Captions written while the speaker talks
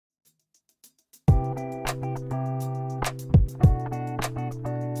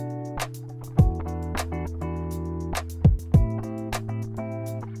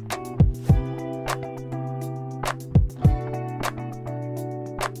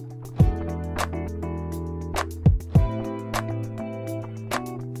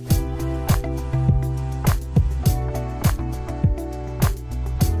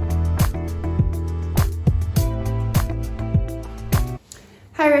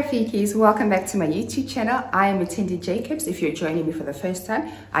Rafikis, welcome back to my YouTube channel. I am Cindy Jacobs. If you're joining me for the first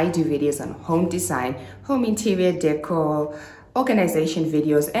time, I do videos on home design, home interior decor, organization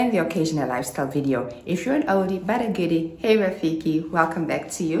videos, and the occasional lifestyle video. If you're an oldie but a goodie, hey Rafiki, welcome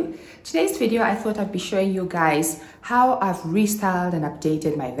back to you. Today's video, I thought I'd be showing you guys how I've restyled and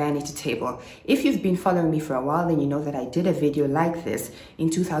updated my vanity table. If you've been following me for a while, then you know that I did a video like this in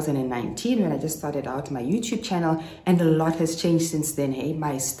 2019 when I just started out my YouTube channel, and a lot has changed since then. Hey,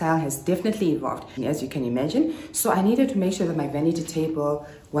 my style has definitely evolved, as you can imagine. So I needed to make sure that my vanity table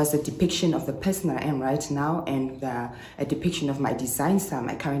was a depiction of the person that I am right now, and a depiction of my design style,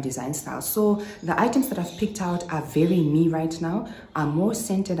 my current design style. So the items that I've picked out are very me right now. I'm more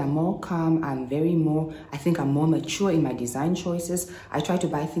centered, I'm more calm, I think I'm more mature in my design choices. I try to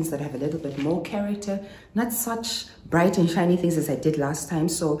buy things that have a little bit more character, not such bright and shiny things as I did last time.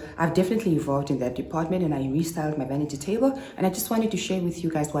 So I've definitely evolved in that department, and I restyled my vanity table, and I just wanted to share with you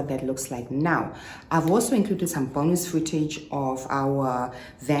guys what that looks like now. I've also included some bonus footage of our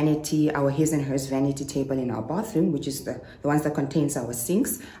vanity, our his and hers vanity table in our bathroom, which is the ones that contains our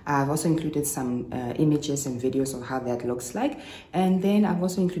sinks. I've also included some images and videos of how that looks like, and then I've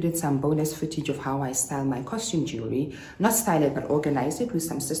also included some bonus footage of how I style my costume jewelry. Not style it, but organize it with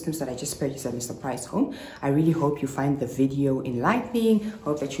some systems that I just purchased at Mr. Price Home. I really hope you find the video enlightening,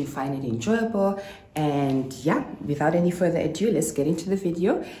 hope that you find it enjoyable, and yeah, without any further ado, let's get into the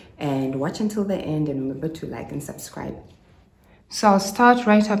video and watch until the end, and remember to like and subscribe. So I'll start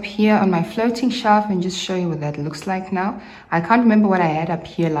right up here on my floating shelf and just show you what that looks like now. I can't remember what I had up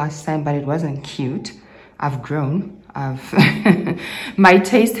here last time, but it wasn't cute. I've grown. My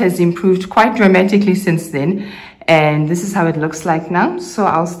taste has improved quite dramatically since then, and this is how it looks like now. So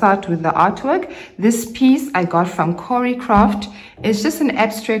I'll start with the artwork. This piece I got from Corey Craft. It's just an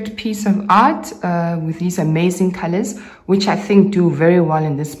abstract piece of art with these amazing colors, which I think do very well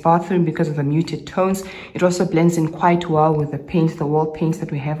in this bathroom because of the muted tones. It also blends in quite well with the paint, the wall paints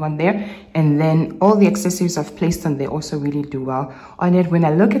that we have on there. And then all the accessories I've placed on there also really do well on it. When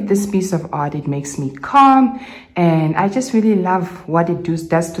I look at this piece of art, it makes me calm, and I just really love what it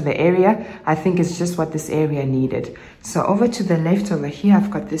does to the area. I think it's just what this area needed. So over to the left over here, I've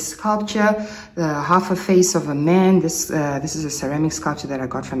got this sculpture, the half a face of a man. This is a ceramic sculpture that I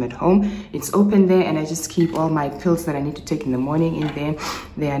got from at home. It's open there, and I just keep all my pills that I need to take in the morning in there.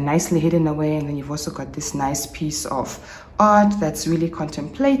 They are nicely hidden away. And then you've also got this nice piece of art that's really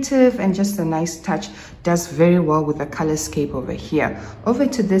contemplative and just a nice touch. Does very well with the colorscape over here. Over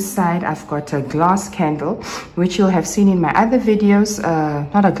to this side, I've got a glass candle, which you'll have seen in my other videos.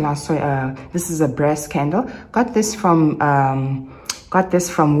 Not a glass, sorry, this is a brass candle. Got this from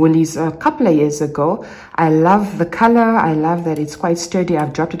Woolies a couple of years ago. I love the color. I love that it's quite sturdy.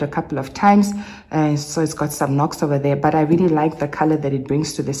 I've dropped it a couple of times, so it's got some knocks over there, but I really like the color that it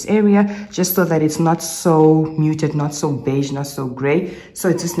brings to this area, just so that it's not so muted, not so beige, not so gray. So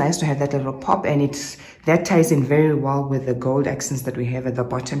it's just nice to have that little pop, and that ties in very well with the gold accents that we have at the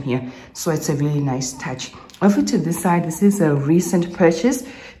bottom here. So it's a really nice touch. Over to this side, this is a recent purchase.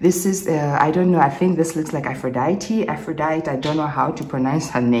 This is, I don't know, I think this looks like Aphrodite, I don't know how to pronounce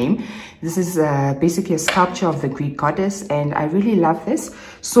her name. This is basically a sculpture of the Greek goddess, and I really love this.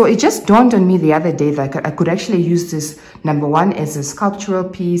 So it just dawned on me the other day that I could actually use this, number one, as a sculptural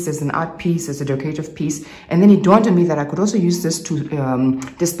piece, as an art piece, as a decorative piece. And then it dawned on me that I could also use this to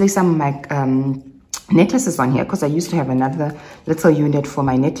display some of my necklaces on here, because I used to have another little unit for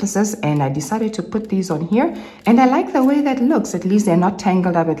my necklaces, and I decided to put these on here, and I like the way that looks. At least they're not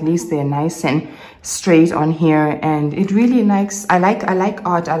tangled up, at least they're nice and straight on here, and it really likes, I like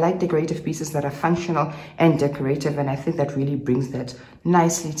art, I like decorative pieces that are functional and decorative, and I think that really brings that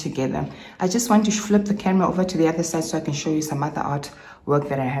nicely together. I just want to flip the camera over to the other side so I can show you some other artwork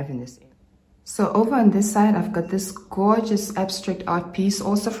that I have in this area. So over on this side, I've got this gorgeous abstract art piece,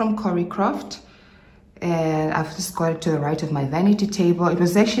 also from Corey Craft. And I've just got it to the right of my vanity table. It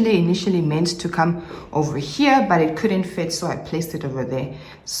was actually initially meant to come over here, but it couldn't fit, so I placed it over there.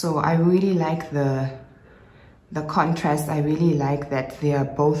 So I really like the contrast. I really like that they are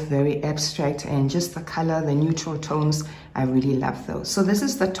both very abstract, and just the color, the neutral tones, I really love those. So this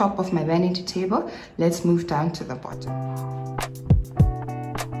is the top of my vanity table. Let's move down to the bottom.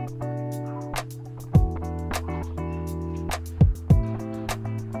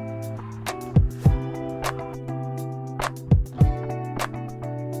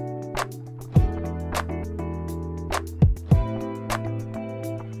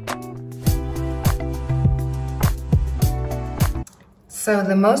 So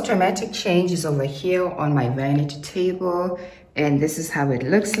the most dramatic change is over here on my vanity table, and this is how it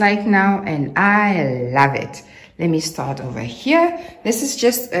looks like now, and I love it. Let me start over here. This is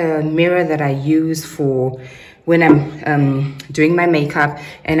just a mirror that I use for when I'm doing my makeup,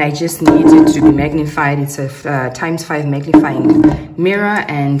 and I just need it to be magnified. It's a ×5 magnifying mirror,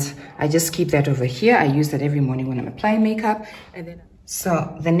 and I just keep that over here. I use that every morning when I'm applying makeup. And then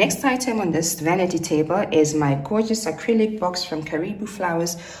so the next item on this vanity table is my gorgeous acrylic box from Caribou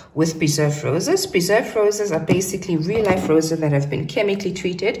Flowers with preserved roses. Preserved roses are basically real life roses that have been chemically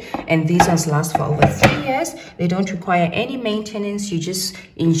treated, and these ones last for over 3 years. They don't require any maintenance. You just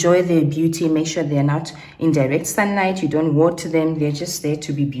enjoy their beauty. Make sure they're not in direct sunlight. You don't water them. They're just there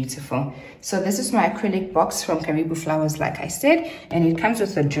to be beautiful. So this is my acrylic box from Caribou Flowers, like I said, and it comes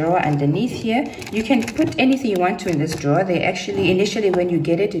with a drawer underneath here. You can put anything you want to in this drawer. They actually, initially when you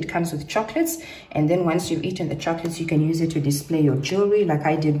get it, it comes with chocolates, and then once you've eaten the chocolates, you can use it to display your jewelry like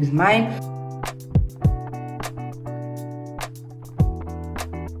I did with mine.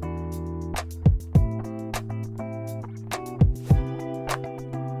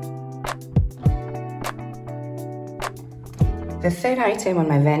 The third item on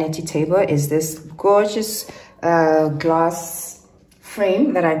my vanity table is this gorgeous glass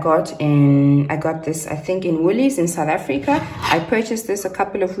frame that I got this, I think, in Woolies in South Africa. I purchased this a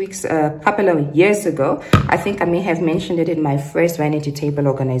couple of years ago. I think I may have mentioned it in my first vanity table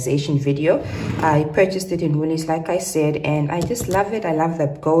organization video. I purchased it in Woolies, like I said, and I just love it. I love the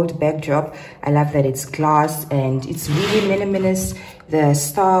gold backdrop. I love that it's glass and it's really minimalist. The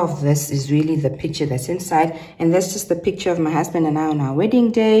star of this is really the picture that's inside, and that's just the picture of my husband and I on our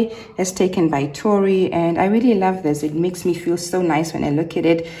wedding day. That's taken by Tori, and I really love this. It makes me feel so nice when I look at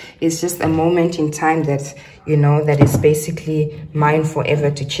it. It's just a moment in time that, you know, that is basically mine forever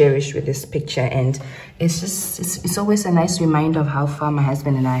to cherish with this picture. And it's just, it's always a nice reminder of how far my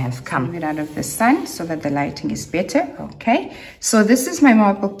husband and I have come. Move it out of the sun so that the lighting is better. Okay, so this is my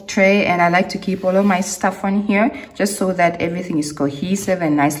marble tray, and I like to keep all of my stuff on here just so that everything is cohesive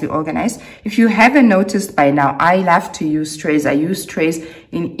and nicely organized. If you haven't noticed by now, I love to use trays. I use trays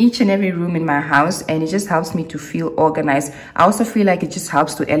in each and every room in my house, and it just helps me to feel organized. I also feel like it just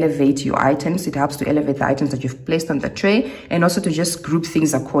helps to elevate your items. It helps to elevate the items that you've placed on the tray, and also to just group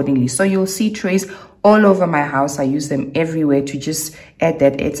things accordingly. So you'll see trays all over my house. I use them everywhere to just add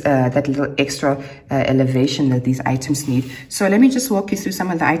that little extra elevation that these items need. So let me just walk you through some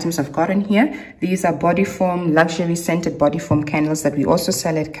of the items I've got in here. These are body foam, luxury scented body foam candles that we also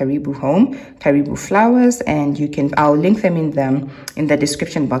sell at Caribou Caribou Flowers, and I'll link them in the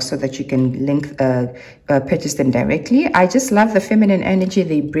description box so that you can purchase them directly. I just love the feminine energy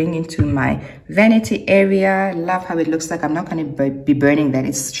they bring into my vanity area. Love how it looks like. I'm not going to be burning that.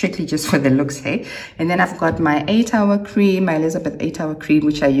 It's strictly just for the looks, hey. And then I've got my 8-hour cream, my Elizabeth 8-hour cream,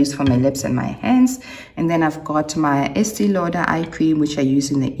 which I use for my lips and my hands. And then I've got my Estee Lauder eye cream, which I use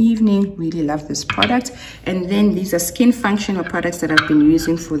in the evening. Really love this product. And then these are skin functional products that I've been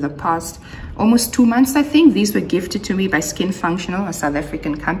using for the past almost 2 months, I think. These were gifted to me by Skin Functional, a South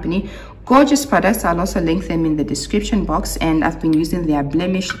African company. Gorgeous products. I'll also link them in the description box, and I've been using their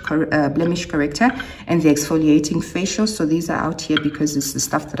blemish corrector and the exfoliating facial. So these are out here because it's the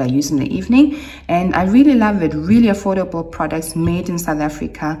stuff that I use in the evening, and I really love it. Really affordable products, made in South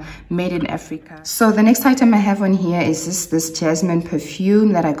Africa, made in Africa. So the next item I have on here is this jasmine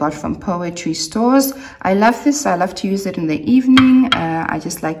perfume that I got from Poetry Stores. I love this. I love to use it in the evening. I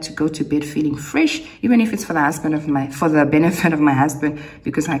just like to go to bed feeling fresh, even if it's for the benefit of my husband,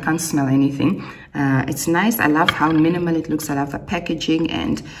 because I can't smell anything. It's nice. I love how minimal it looks. I love the packaging,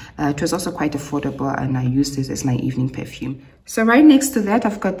 and it was also quite affordable, and I use this as my evening perfume. So right next to that,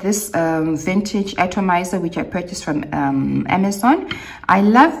 I've got this vintage atomizer, which I purchased from Amazon. I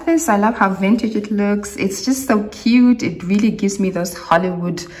love this. I love how vintage it looks. It's just so cute. It really gives me those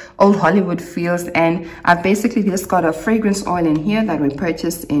old Hollywood feels. And I've basically just got a fragrance oil in here that we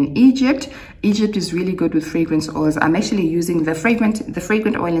purchased in Egypt. Egypt is really good with fragrance oils. I'm actually using the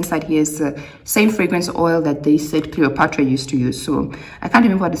fragrant oil inside here is the same fragrance oil that they said Cleopatra used to use. So I can't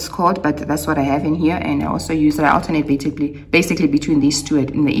remember what it's called, but that's what I have in here. And I also I alternate basically between these two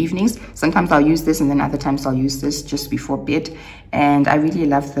in the evenings. Sometimes I'll use this, and then other times I'll use this just before bed. And I really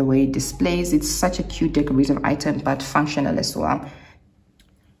love the way it displays. It's such a cute decorative item, but functional as well.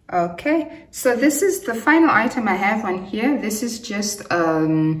 Okay, so this is the final item I have on here. This is just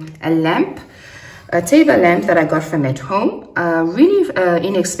a lamp, a table lamp that I got from at home. Really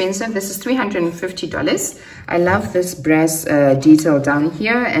inexpensive. This is $350. I love this brass detail down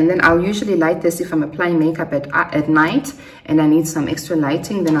here, and then I'll usually light this if I'm applying makeup at night and I need some extra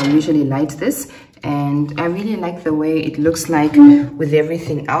lighting. Then I'll usually light this, and I really like the way it looks like with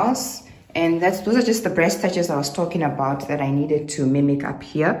everything else. And those are just the brass touches I was talking about that I needed to mimic up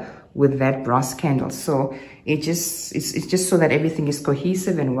here with that brass candle. So it's just so that everything is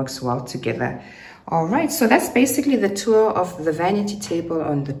cohesive and works well together. All right, so that's basically the tour of the vanity table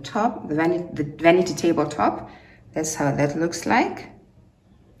on the top, the vanity tabletop. That's how that looks like.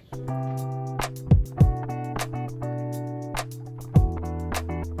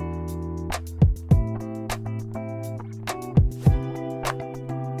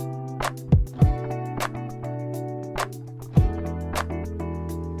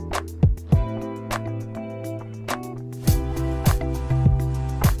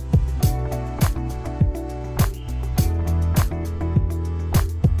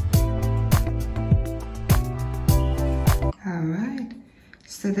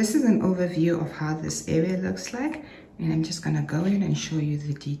 So this is an overview of how this area looks like, and I'm just gonna go in and show you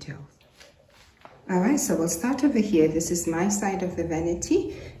the details. All right, so we'll start over here. This is my side of the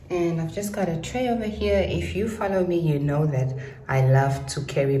vanity, and I've just got a tray over here. If you follow me, you know that I love to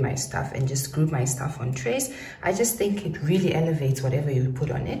carry my stuff and just group my stuff on trays. I just think it really elevates whatever you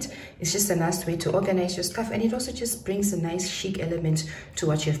put on it. It's just a nice way to organize your stuff, and it also just brings a nice chic element to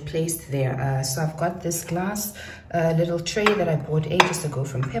what you've placed there. So I've got this glass little tray that I bought ages ago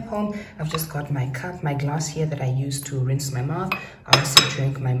from Pep Home. I've just got my cup, my glass here that I use to rinse my mouth. I also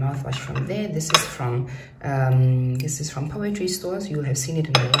drink my mouthwash from there. This is from Poetry Stores. You'll have seen it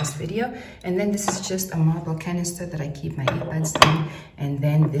in my last video. And then this is just a marble canister that I keep my earbuds in. And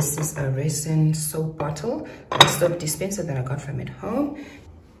then this is a resin soap bottle, a soap dispenser that I got from at home.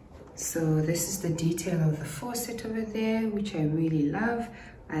 So this is the detail of the faucet over there, which I really love.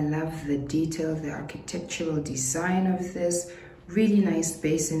 I love the detail, the architectural design of this. Really nice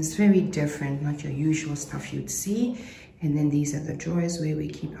basins, very different, not your usual stuff you'd see. And then these are the drawers where we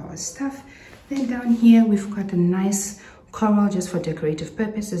keep our stuff. Then down here, we've got a nice coral just for decorative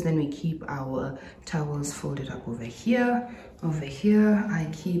purposes. Then we keep our towels folded up over here. Over here, I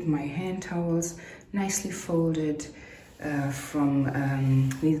keep my hand towels nicely folded. The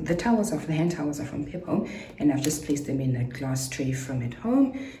hand towels are from Pep Home, and I've just placed them in a glass tray from at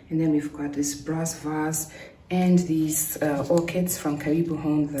home. And then we've got this brass vase and these orchids from Karibu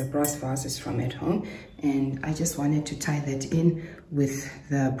Home. The brass vase is from at home, and I just wanted to tie that in with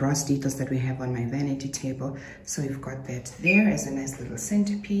the brass details that we have on my vanity table. So we've got that there as a nice little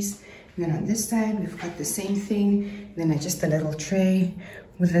centerpiece. And then on this side, we've got the same thing. Then just a little tray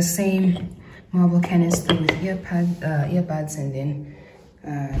with the same marble canister with earbuds, and then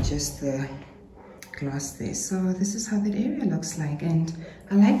just the glass there. So this is how that area looks like, and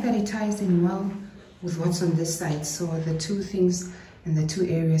I like that it ties in well with what's on this side. So the two things and the two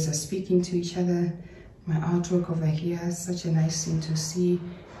areas are speaking to each other. My artwork over here is such a nice thing to see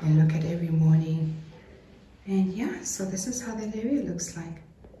and look at every morning. And yeah, so this is how that area looks like.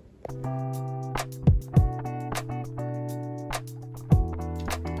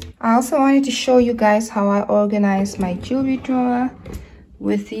 I also wanted to show you guys how I organize my jewelry drawer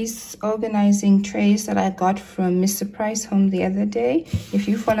with these organizing trays that I got from Mr. Price Home the other day. If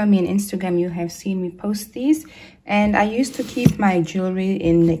you follow me on Instagram, you have seen me post these. And I used to keep my jewelry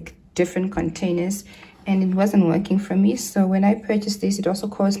in like different containers, and it wasn't working for me. So when I purchased this, it also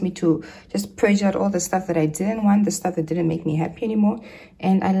caused me to just purge out all the stuff that I didn't want, the stuff that didn't make me happy anymore.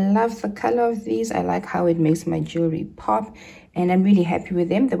 And I love the color of these. I like how it makes my jewelry pop, and I'm really happy with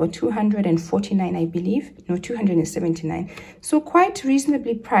them. They were $249, I believe. No, $279. So quite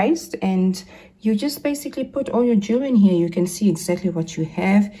reasonably priced, and you just basically put all your jewelry in here. You can see exactly what you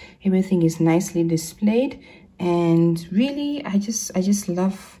have. Everything is nicely displayed, and really,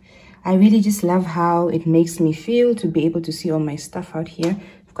 I really just love how it makes me feel to be able to see all my stuff out here.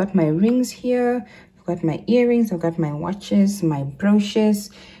 I've got my rings here, I've got my earrings, I've got my watches, my brooches.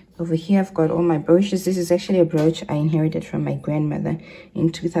 Over here, I've got all my brooches. This is actually a brooch I inherited from my grandmother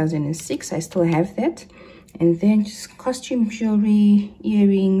in 2006. I still have that. And then just costume jewelry,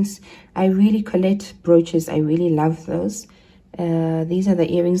 earrings. I really collect brooches. I really love those. These are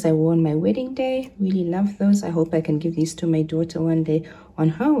the earrings I wore on my wedding day. Really love those. I hope I can give these to my daughter one day on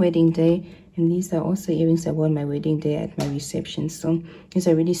her wedding day. And these are also earrings I wore on my wedding day at my reception. So these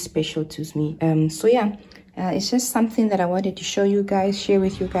are really special to me. So yeah, it's just something that I wanted to show you guys, share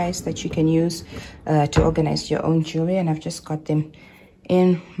with you guys, that you can use to organize your own jewelry. And I've just got them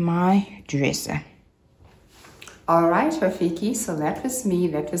in my dresser. All right, Rafiki, so that was me.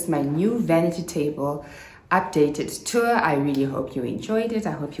 That was my new vanity table updated tour. I really hope you enjoyed it.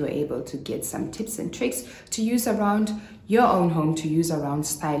 I hope you were able to get some tips and tricks to use around your own home to use around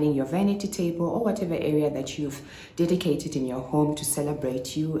styling your vanity table or whatever area that you've dedicated in your home to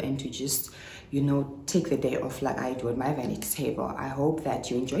celebrate you and to just, you know, take the day off like I do at my vanity table. I hope that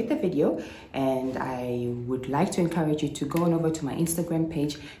you enjoyed the video, and I would like to encourage you to go on over to my Instagram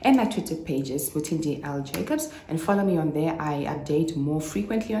page and my Twitter pages, Mutindi L Jacobs, and follow me on there. I update more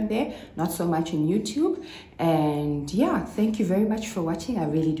frequently on there, not so much on YouTube. And yeah, thank you very much for watching. I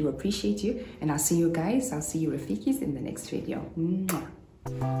really do appreciate you, and I'll see you guys, I'll see you Rafikis in the next video. Mwah.